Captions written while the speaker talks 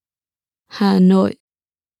Hà Nội.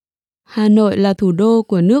 Hà Nội là thủ đô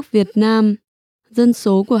của nước Việt Nam. Dân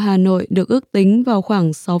số của Hà Nội được ước tính vào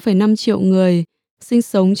khoảng 6,5 triệu người, sinh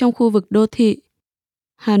sống trong khu vực đô thị.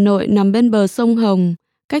 Hà Nội nằm bên bờ sông Hồng,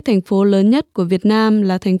 cách thành phố lớn nhất của Việt Nam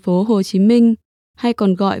là thành phố Hồ Chí Minh, hay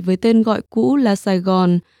còn gọi với tên gọi cũ là Sài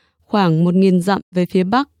Gòn, khoảng 1.000 dặm về phía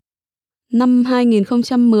Bắc. Năm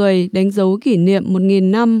 2010 đánh dấu kỷ niệm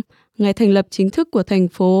 1.000 năm ngày thành lập chính thức của thành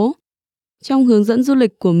phố. Trong hướng dẫn du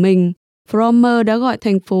lịch của mình, Frommer đã gọi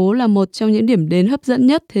thành phố là một trong những điểm đến hấp dẫn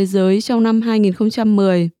nhất thế giới trong năm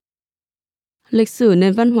 2010. Lịch sử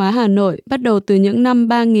nền văn hóa Hà Nội bắt đầu từ những năm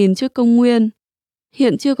 3000 trước công nguyên.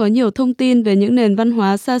 Hiện chưa có nhiều thông tin về những nền văn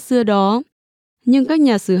hóa xa xưa đó, nhưng các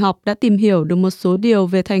nhà sử học đã tìm hiểu được một số điều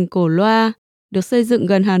về thành Cổ Loa, được xây dựng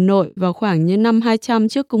gần Hà Nội vào khoảng những năm 200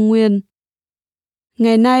 trước công nguyên.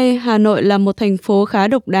 Ngày nay, Hà Nội là một thành phố khá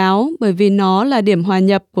độc đáo bởi vì nó là điểm hòa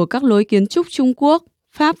nhập của các lối kiến trúc Trung Quốc,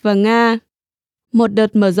 Pháp và Nga. Một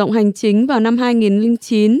đợt mở rộng hành chính vào năm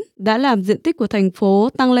 2009 đã làm diện tích của thành phố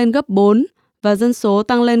tăng lên gấp 4 và dân số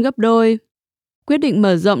tăng lên gấp đôi. Quyết định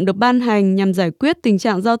mở rộng được ban hành nhằm giải quyết tình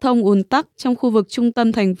trạng giao thông ùn tắc trong khu vực trung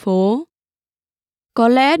tâm thành phố. Có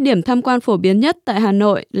lẽ điểm tham quan phổ biến nhất tại Hà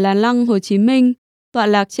Nội là Lăng Hồ Chí Minh, tọa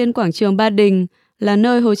lạc trên quảng trường Ba Đình, là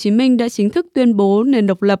nơi Hồ Chí Minh đã chính thức tuyên bố nền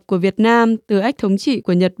độc lập của Việt Nam từ ách thống trị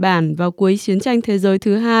của Nhật Bản vào cuối Chiến tranh Thế giới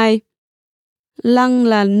thứ hai. Lăng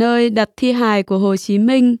là nơi đặt thi hài của Hồ Chí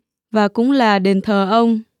Minh và cũng là đền thờ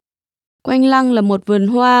ông. Quanh lăng là một vườn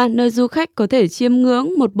hoa nơi du khách có thể chiêm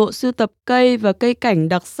ngưỡng một bộ sưu tập cây và cây cảnh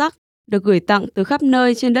đặc sắc được gửi tặng từ khắp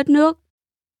nơi trên đất nước.